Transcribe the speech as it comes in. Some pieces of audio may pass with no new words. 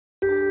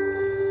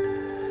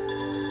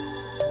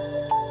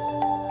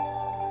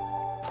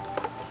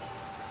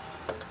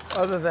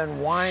Other than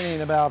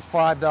whining about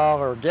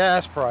 $5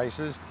 gas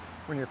prices,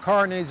 when your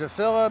car needs a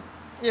fill-up,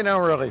 you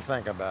don't really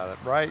think about it,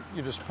 right?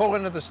 You just pull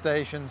into the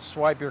station,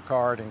 swipe your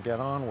card, and get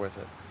on with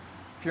it.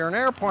 If you're an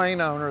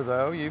airplane owner,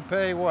 though, you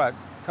pay what?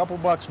 A couple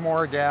bucks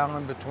more a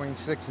gallon, between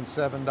 $6 and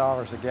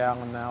 $7 a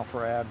gallon now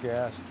for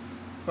Avgas.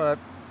 But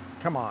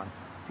come on,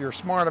 if you're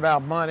smart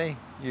about money,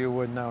 you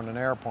wouldn't own an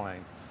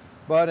airplane.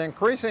 But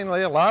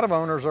increasingly, a lot of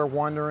owners are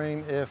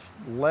wondering if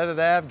leaded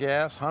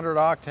Avgas 100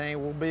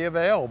 octane will be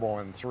available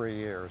in 3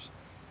 years.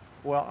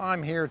 Well,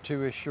 I'm here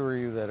to assure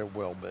you that it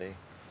will be.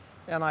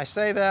 And I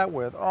say that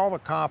with all the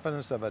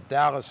confidence of a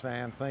Dallas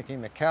fan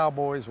thinking the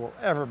Cowboys will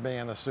ever be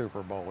in a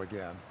Super Bowl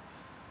again.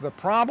 The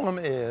problem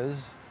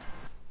is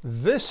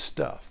this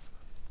stuff.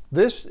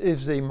 This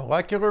is the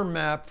molecular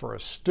map for a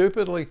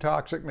stupidly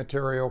toxic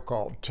material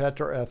called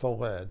tetraethyl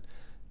lead.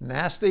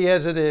 Nasty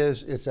as it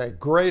is, it's a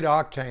great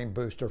octane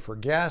booster for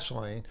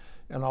gasoline,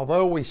 and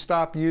although we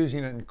stopped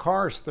using it in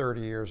cars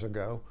 30 years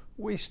ago,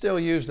 we still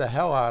use the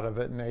hell out of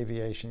it in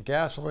aviation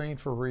gasoline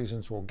for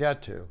reasons we'll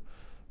get to.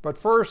 But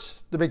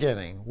first, the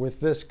beginning with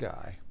this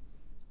guy.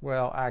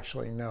 Well,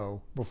 actually,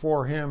 no.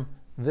 Before him,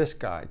 this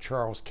guy,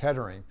 Charles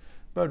Kettering.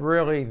 But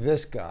really,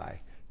 this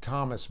guy,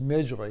 Thomas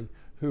Midgley,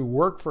 who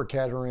worked for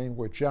Kettering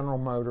with General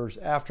Motors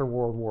after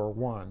World War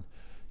I.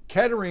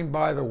 Kettering,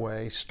 by the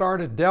way,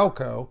 started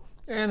Delco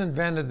and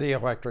invented the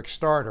electric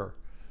starter.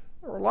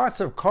 There were lots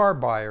of car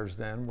buyers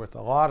then with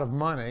a lot of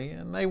money,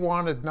 and they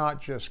wanted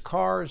not just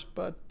cars,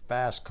 but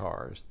fast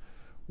cars.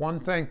 One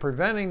thing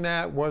preventing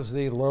that was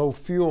the low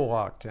fuel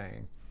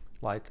octane,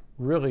 like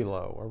really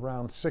low,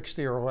 around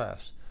 60 or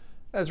less.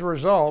 As a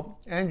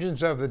result,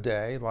 engines of the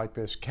day, like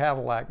this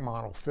Cadillac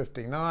Model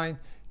 59,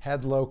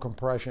 had low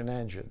compression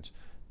engines,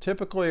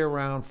 typically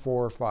around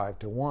 4 or 5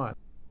 to 1.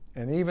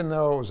 And even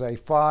though it was a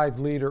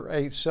 5-liter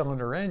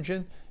 8-cylinder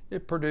engine,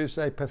 it produced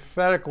a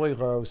pathetically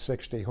low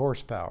 60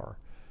 horsepower.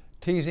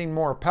 Teasing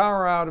more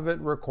power out of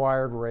it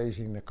required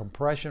raising the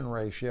compression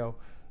ratio,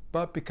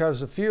 but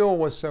because the fuel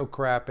was so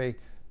crappy,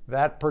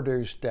 that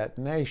produced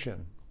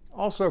detonation,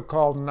 also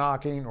called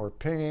knocking or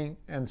pinging,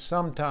 and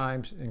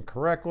sometimes,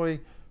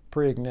 incorrectly,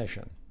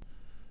 pre-ignition.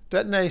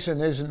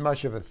 Detonation isn't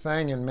much of a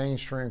thing in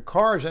mainstream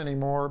cars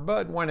anymore,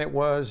 but when it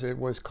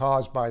was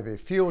caused by the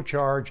fuel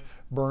charge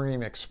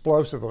burning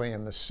explosively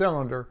in the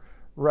cylinder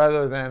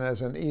rather than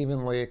as an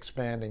evenly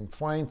expanding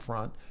flame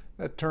front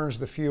that turns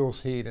the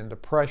fuel's heat into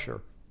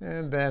pressure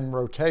and then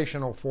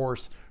rotational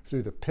force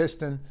through the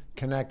piston,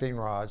 connecting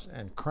rods,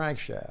 and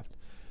crankshaft.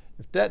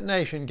 If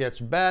detonation gets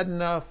bad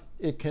enough,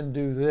 it can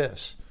do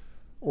this,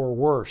 or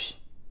worse,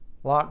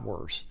 a lot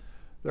worse.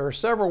 There are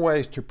several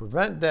ways to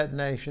prevent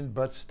detonation,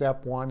 but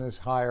step one is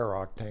higher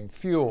octane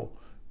fuel,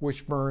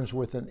 which burns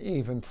with an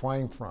even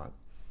flame front.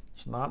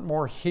 It's not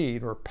more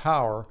heat or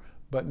power,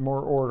 but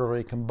more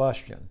orderly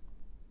combustion.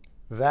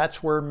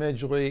 That's where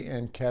Midgley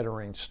and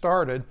Kettering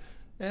started,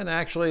 and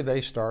actually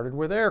they started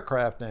with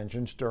aircraft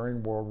engines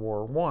during World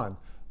War I,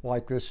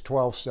 like this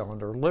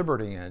 12-cylinder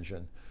Liberty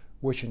engine,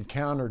 which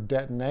encountered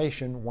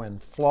detonation when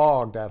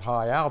flogged at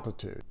high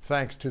altitude,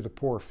 thanks to the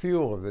poor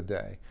fuel of the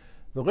day.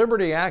 The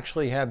Liberty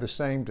actually had the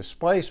same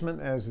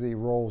displacement as the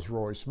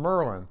Rolls-Royce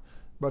Merlin,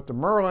 but the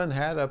Merlin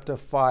had up to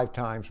 5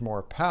 times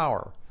more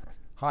power.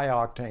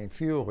 High-octane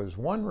fuel is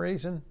one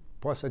reason,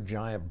 plus a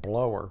giant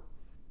blower.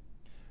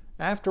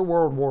 After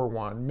World War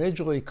I,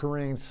 Midgley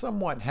careened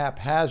somewhat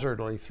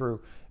haphazardly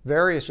through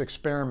various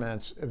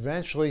experiments,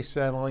 eventually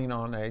settling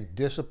on a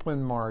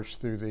disciplined march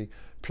through the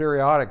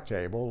periodic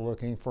table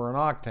looking for an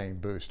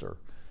octane booster.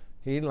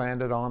 He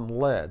landed on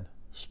lead,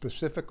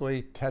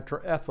 specifically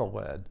tetraethyl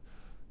lead.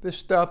 This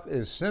stuff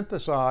is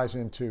synthesized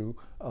into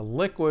a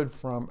liquid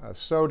from a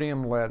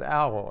sodium-lead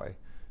alloy.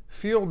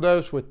 Fuel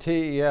dose with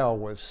TEL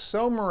was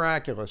so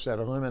miraculous at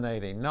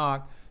eliminating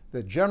knock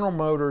that General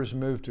Motors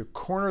moved to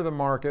corner the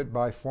market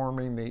by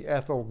forming the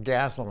Ethyl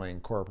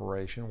Gasoline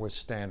Corporation with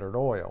Standard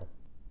Oil.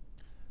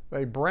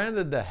 They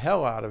branded the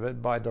hell out of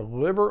it by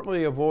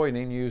deliberately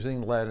avoiding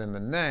using lead in the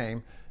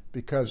name,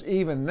 because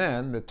even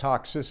then the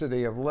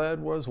toxicity of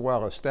lead was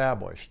well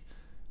established.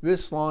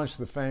 This launched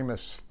the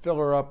famous Fill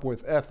Her Up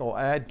with Ethyl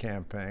ad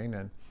campaign,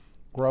 and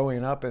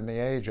growing up in the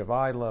age of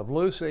I Love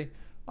Lucy,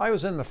 I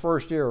was in the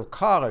first year of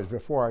college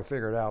before I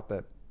figured out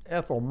that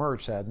ethyl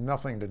merch had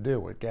nothing to do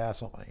with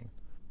gasoline.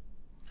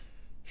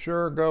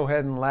 Sure, go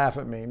ahead and laugh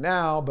at me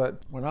now,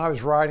 but when I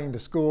was riding to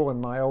school in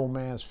my old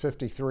man's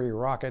 '53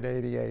 Rocket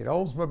 88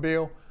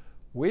 Oldsmobile,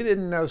 we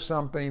didn't know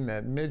something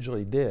that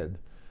Midgley did.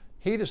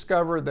 He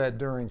discovered that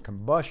during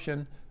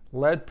combustion,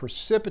 lead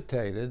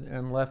precipitated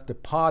and left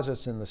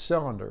deposits in the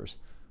cylinders.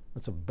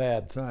 That's a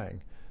bad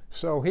thing.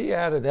 So he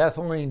added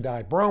ethylene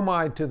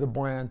dibromide to the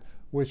blend,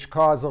 which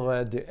caused the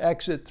lead to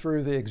exit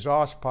through the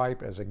exhaust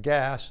pipe as a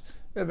gas,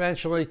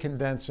 eventually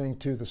condensing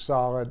to the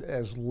solid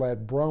as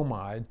lead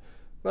bromide,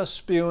 thus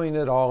spewing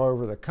it all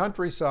over the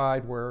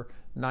countryside where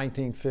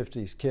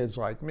 1950s kids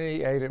like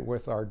me ate it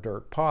with our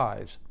dirt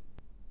pies.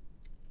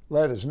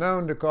 Lead is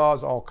known to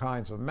cause all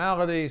kinds of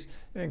maladies,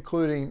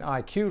 including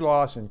IQ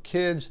loss in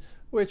kids,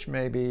 which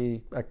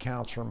maybe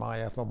accounts for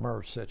my ethyl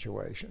merge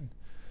situation.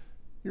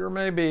 You're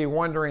maybe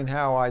wondering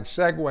how I'd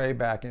segue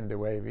back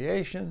into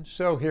aviation,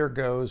 so here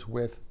goes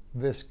with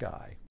this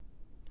guy.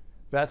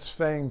 That's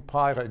famed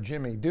pilot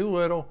Jimmy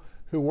Doolittle,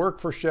 who worked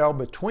for Shell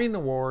between the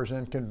wars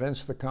and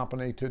convinced the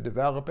company to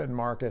develop and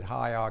market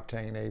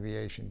high-octane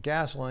aviation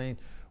gasoline,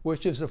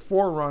 which is the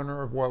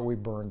forerunner of what we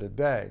burn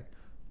today,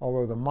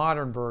 although the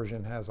modern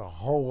version has a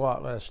whole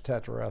lot less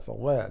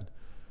tetraethyl lead.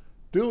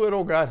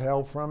 Doolittle got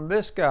help from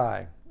this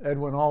guy,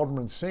 Edwin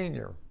Aldrin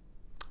Sr.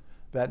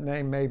 That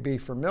name may be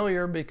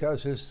familiar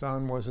because his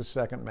son was the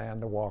second man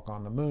to walk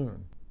on the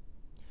moon.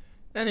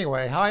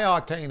 Anyway,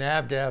 high-octane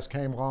avgas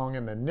came along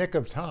in the nick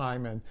of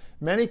time, and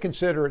many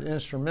consider it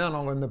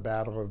instrumental in the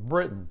Battle of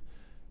Britain.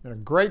 In a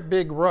great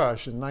big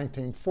rush in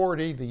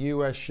 1940, the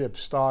U.S. shipped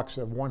stocks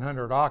of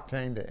 100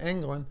 octane to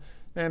England,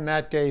 and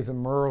that gave the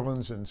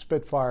Merlins and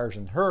Spitfires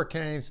and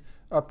Hurricanes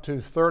up to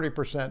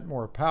 30%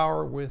 more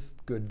power with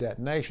good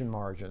detonation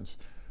margins.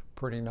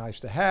 Pretty nice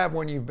to have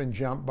when you've been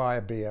jumped by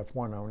a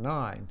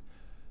Bf-109.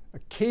 A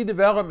key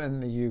development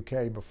in the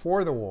UK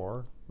before the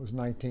war, was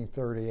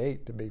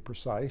 1938 to be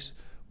precise,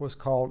 was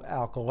called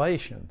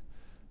alkylation.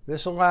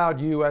 This allowed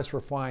U.S.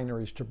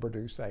 refineries to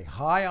produce a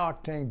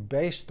high-octane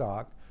base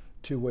stock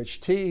to which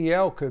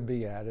TEL could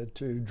be added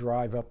to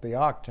drive up the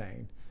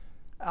octane.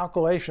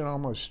 Alkylation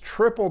almost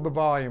tripled the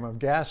volume of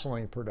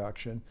gasoline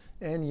production,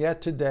 and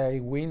yet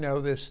today we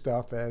know this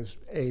stuff as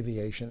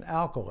aviation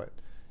alkylate.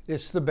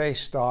 It's the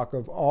base stock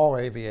of all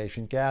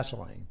aviation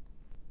gasoline.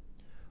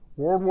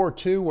 World War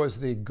II was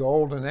the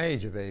golden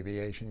age of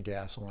aviation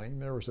gasoline.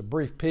 There was a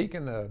brief peak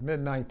in the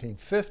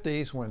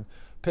mid-1950s when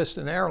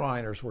piston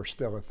airliners were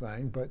still a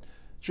thing, but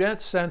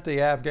jets sent the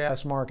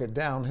avgas market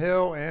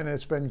downhill, and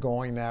it's been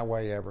going that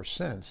way ever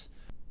since.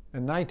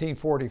 In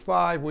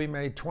 1945, we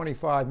made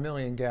 25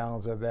 million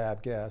gallons of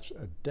avgas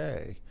a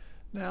day.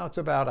 Now it's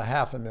about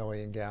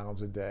 500,000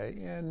 gallons a day,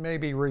 and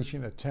maybe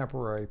reaching a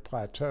temporary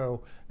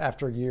plateau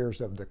after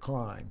years of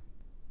decline.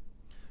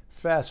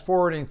 Fast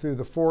forwarding through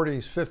the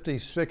 40s,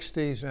 50s,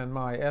 60s, and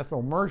my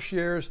Ethel Mersch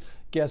years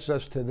gets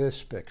us to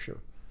this picture.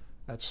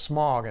 That's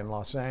smog in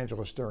Los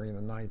Angeles during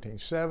the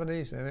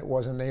 1970s, and it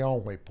wasn't the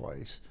only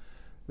place.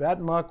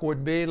 That muck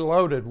would be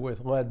loaded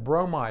with lead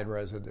bromide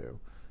residue.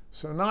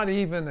 So not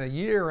even a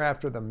year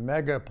after the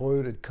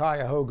mega-polluted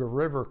Cuyahoga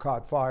River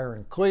caught fire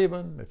in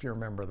Cleveland, if you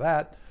remember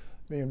that,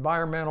 the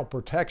Environmental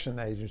Protection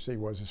Agency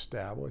was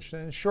established,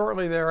 and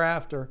shortly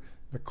thereafter,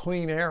 the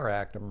Clean Air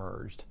Act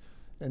emerged.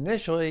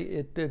 Initially,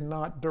 it did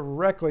not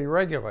directly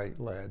regulate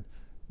lead,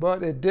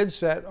 but it did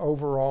set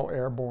overall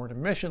airborne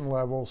emission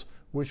levels,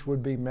 which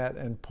would be met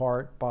in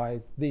part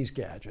by these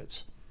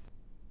gadgets.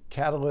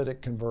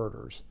 Catalytic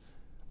converters.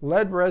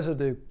 Lead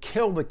residue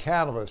killed the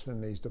catalyst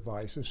in these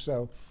devices,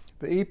 so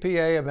the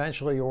EPA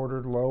eventually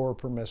ordered lower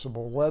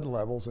permissible lead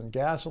levels in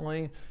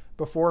gasoline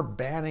before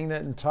banning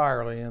it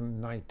entirely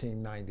in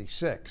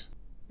 1996.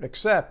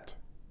 Except,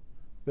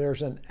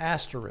 there's an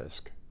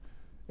asterisk.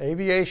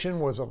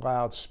 Aviation was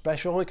allowed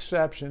special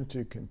exception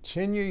to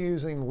continue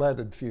using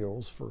leaded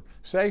fuels for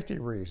safety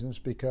reasons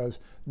because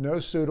no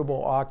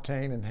suitable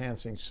octane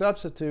enhancing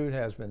substitute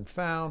has been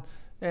found,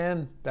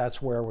 and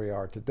that's where we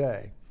are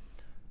today.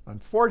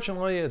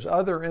 Unfortunately, as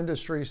other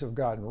industries have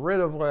gotten rid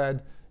of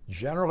lead,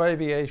 general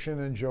aviation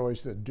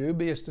enjoys the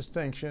dubious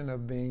distinction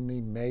of being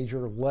the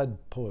major lead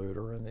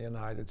polluter in the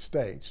United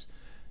States.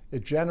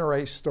 It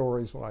generates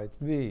stories like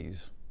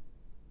these.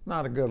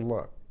 Not a good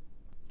look.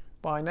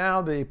 By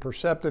now, the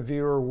perceptive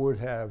viewer would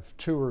have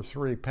 2 or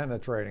 3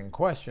 penetrating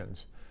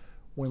questions.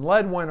 When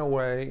lead went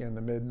away in the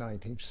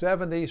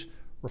mid-1970s,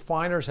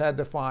 refiners had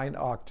to find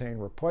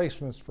octane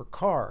replacements for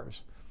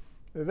cars.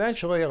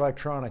 Eventually,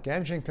 electronic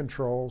engine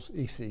controls,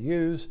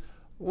 ECUs,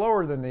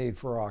 lowered the need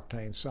for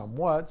octane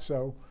somewhat,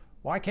 so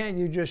why can't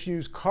you just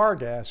use car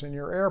gas in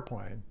your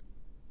airplane?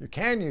 You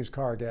can use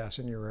car gas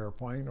in your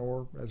airplane,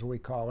 or as we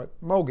call it,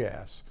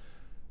 MoGas.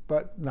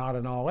 But not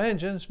in all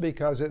engines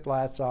because it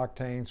lacks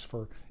octanes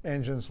for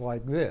engines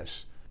like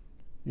this.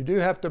 You do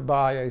have to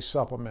buy a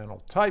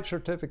supplemental type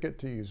certificate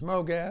to use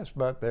MoGas,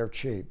 but they're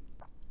cheap.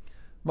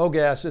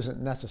 MoGas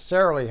isn't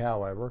necessarily,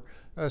 however,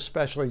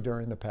 especially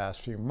during the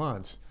past few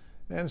months.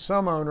 And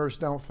some owners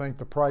don't think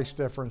the price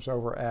difference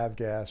over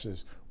avgas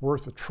is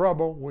worth the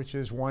trouble, which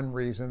is one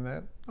reason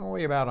that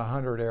only about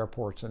 100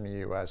 airports in the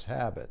U.S.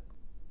 have it.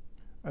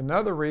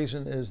 Another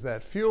reason is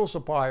that fuel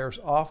suppliers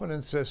often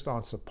insist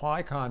on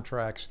supply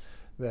contracts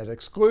that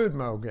exclude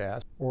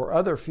MoGas or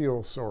other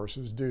fuel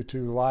sources due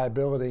to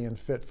liability and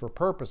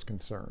fit-for-purpose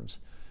concerns.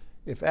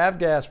 If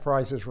avgas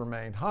prices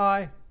remain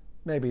high,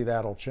 maybe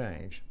that'll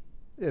change.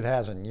 It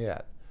hasn't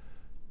yet.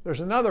 There's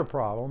another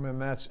problem,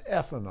 and that's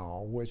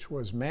ethanol, which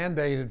was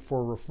mandated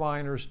for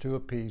refiners to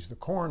appease the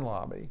corn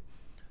lobby.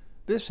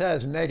 This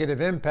has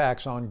negative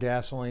impacts on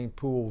gasoline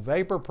pool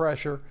vapor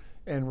pressure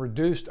and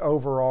reduced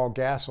overall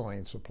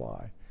gasoline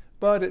supply,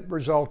 but it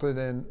resulted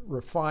in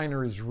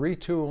refineries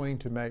retooling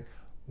to make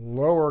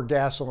lower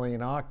gasoline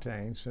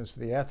octane since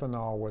the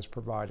ethanol was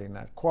providing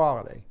that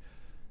quality.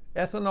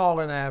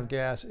 Ethanol in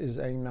avgas is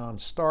a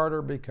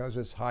non-starter because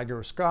it's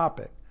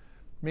hygroscopic,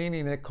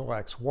 meaning it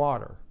collects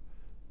water.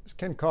 This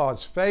can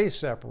cause phase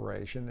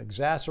separation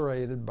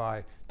exacerbated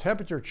by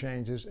temperature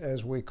changes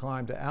as we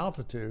climb to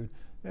altitude,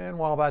 and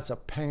while that's a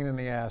pain in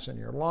the ass in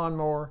your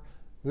lawnmower,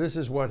 this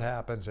is what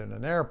happens in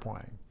an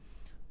airplane.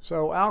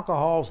 So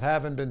alcohols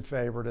haven't been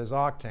favored as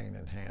octane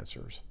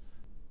enhancers.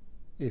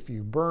 If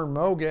you burn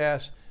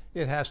MoGas,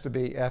 it has to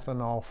be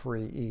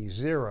ethanol-free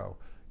E0,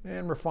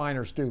 and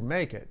refiners do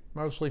make it,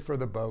 mostly for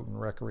the boat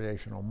and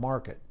recreational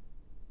market.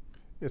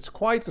 It's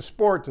quite the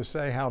sport to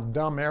say how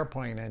dumb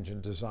airplane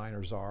engine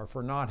designers are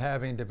for not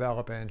having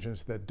developed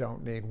engines that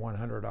don't need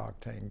 100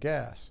 octane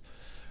gas.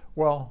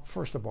 Well,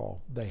 first of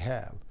all, they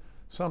have.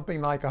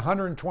 Something like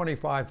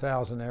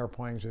 125,000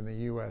 airplanes in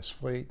the U.S.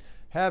 fleet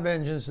have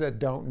engines that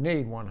don't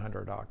need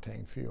 100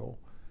 octane fuel.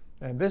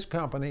 And this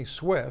company,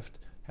 Swift,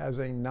 has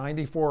a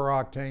 94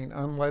 octane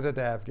unleaded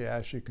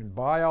avgas you can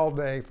buy all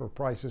day for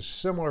prices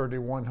similar to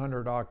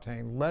 100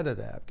 octane leaded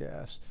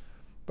avgas,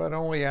 but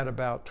only at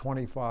about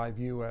 25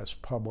 U.S.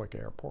 public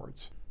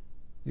airports.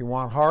 You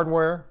want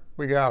hardware?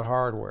 We got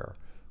hardware.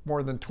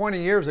 More than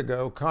 20 years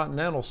ago,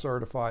 Continental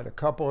certified a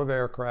couple of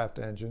aircraft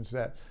engines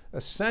that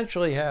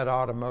essentially had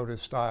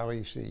automotive-style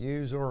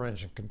ECUs or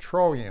engine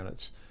control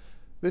units.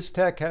 This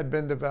tech had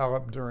been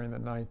developed during the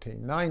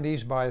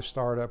 1990s by a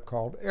startup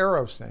called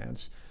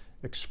Aerosense,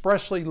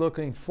 expressly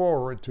looking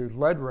forward to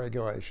lead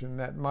regulation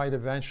that might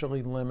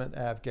eventually limit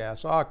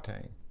avgas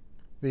octane.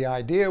 The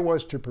idea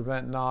was to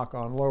prevent knock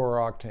on lower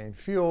octane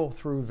fuel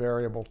through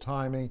variable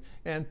timing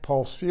and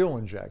pulse fuel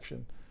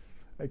injection.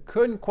 They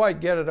couldn't quite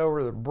get it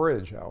over the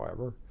bridge,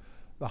 however.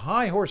 The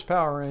high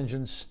horsepower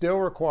engines still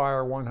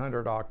require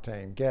 100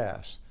 octane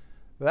gas.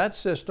 That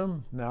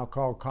system, now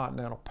called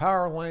Continental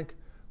PowerLink,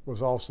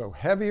 was also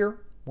heavier,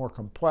 more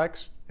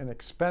complex, and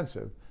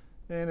expensive,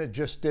 and it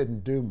just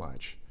didn't do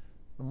much.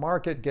 The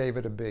market gave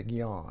it a big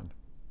yawn.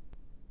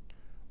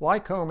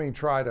 Lycoming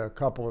tried a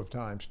couple of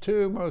times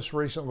too, most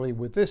recently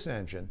with this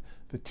engine,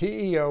 the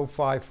TEO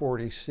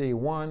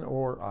 540C1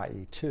 or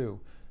IE2.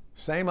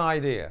 Same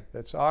idea,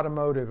 it's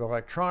automotive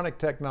electronic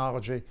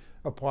technology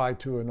applied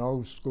to an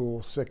old school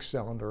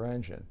 6-cylinder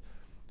engine.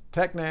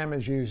 Tecnam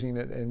is using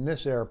it in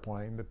this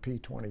airplane, the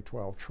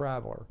P-2012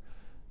 Traveler.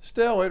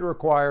 Still, it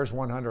requires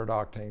 100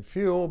 octane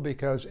fuel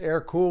because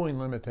air cooling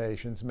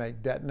limitations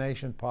make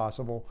detonation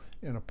possible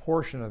in a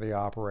portion of the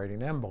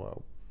operating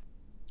envelope.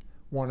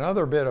 One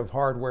other bit of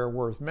hardware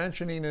worth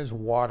mentioning is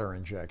water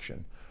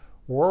injection.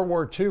 World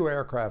War II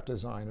aircraft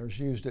designers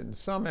used it in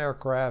some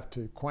aircraft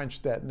to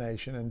quench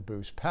detonation and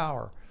boost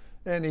power.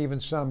 And even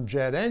some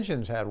jet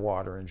engines had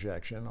water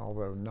injection,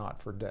 although not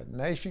for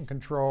detonation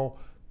control,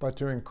 but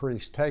to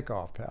increase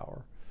takeoff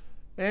power.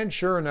 And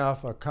sure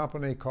enough, a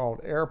company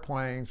called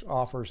Airplanes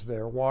offers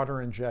their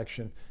water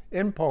injection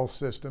impulse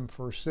system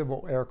for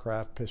civil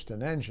aircraft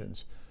piston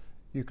engines.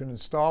 You can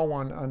install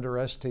one under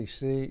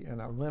STC in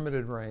a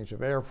limited range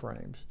of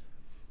airframes.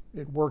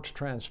 It works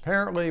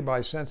transparently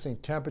by sensing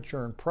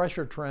temperature and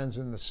pressure trends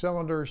in the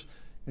cylinders,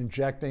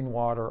 injecting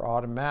water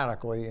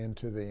automatically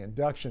into the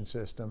induction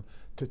system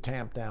to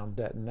tamp down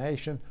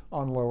detonation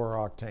on lower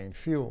octane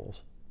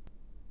fuels.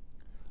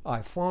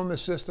 I've flown the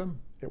system,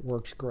 it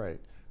works great.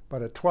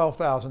 But at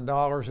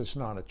 $12,000, it's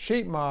not a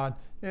cheap mod,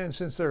 and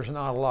since there's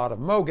not a lot of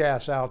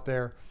MoGas out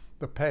there,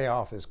 the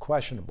payoff is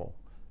questionable.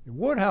 It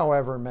would,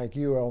 however, make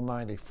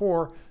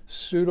UL-94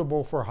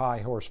 suitable for high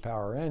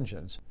horsepower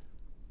engines.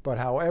 But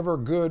however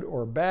good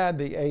or bad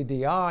the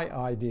ADI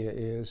idea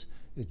is,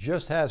 it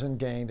just hasn't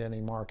gained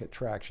any market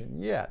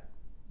traction yet.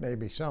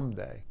 Maybe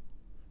someday.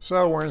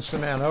 So we're in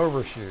cement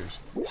overshoes,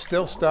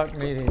 still stuck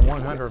needing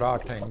 100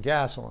 octane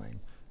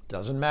gasoline.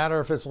 Doesn't matter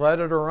if it's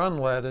leaded or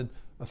unleaded,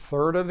 a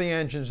third of the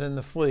engines in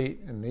the fleet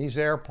in these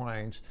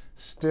airplanes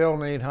still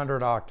need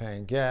 100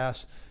 octane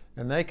gas,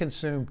 and they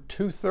consume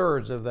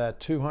 2/3 of that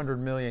 200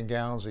 million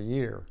gallons a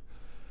year.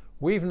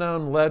 We've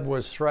known lead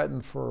was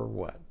threatened for,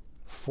 what,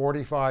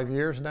 45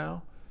 years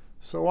now?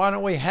 So why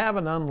don't we have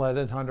an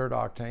unleaded 100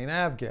 octane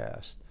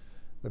avgas?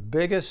 The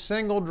biggest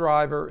single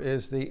driver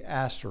is the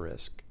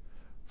asterisk.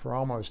 For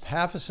almost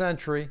half a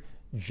century,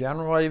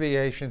 general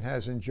aviation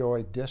has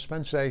enjoyed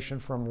dispensation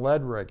from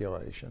lead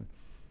regulation.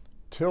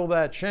 Till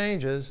that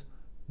changes,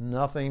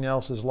 nothing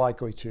else is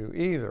likely to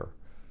either.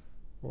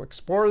 We'll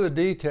explore the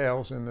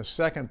details in the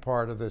second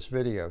part of this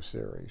video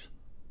series.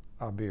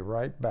 I'll be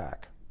right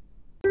back.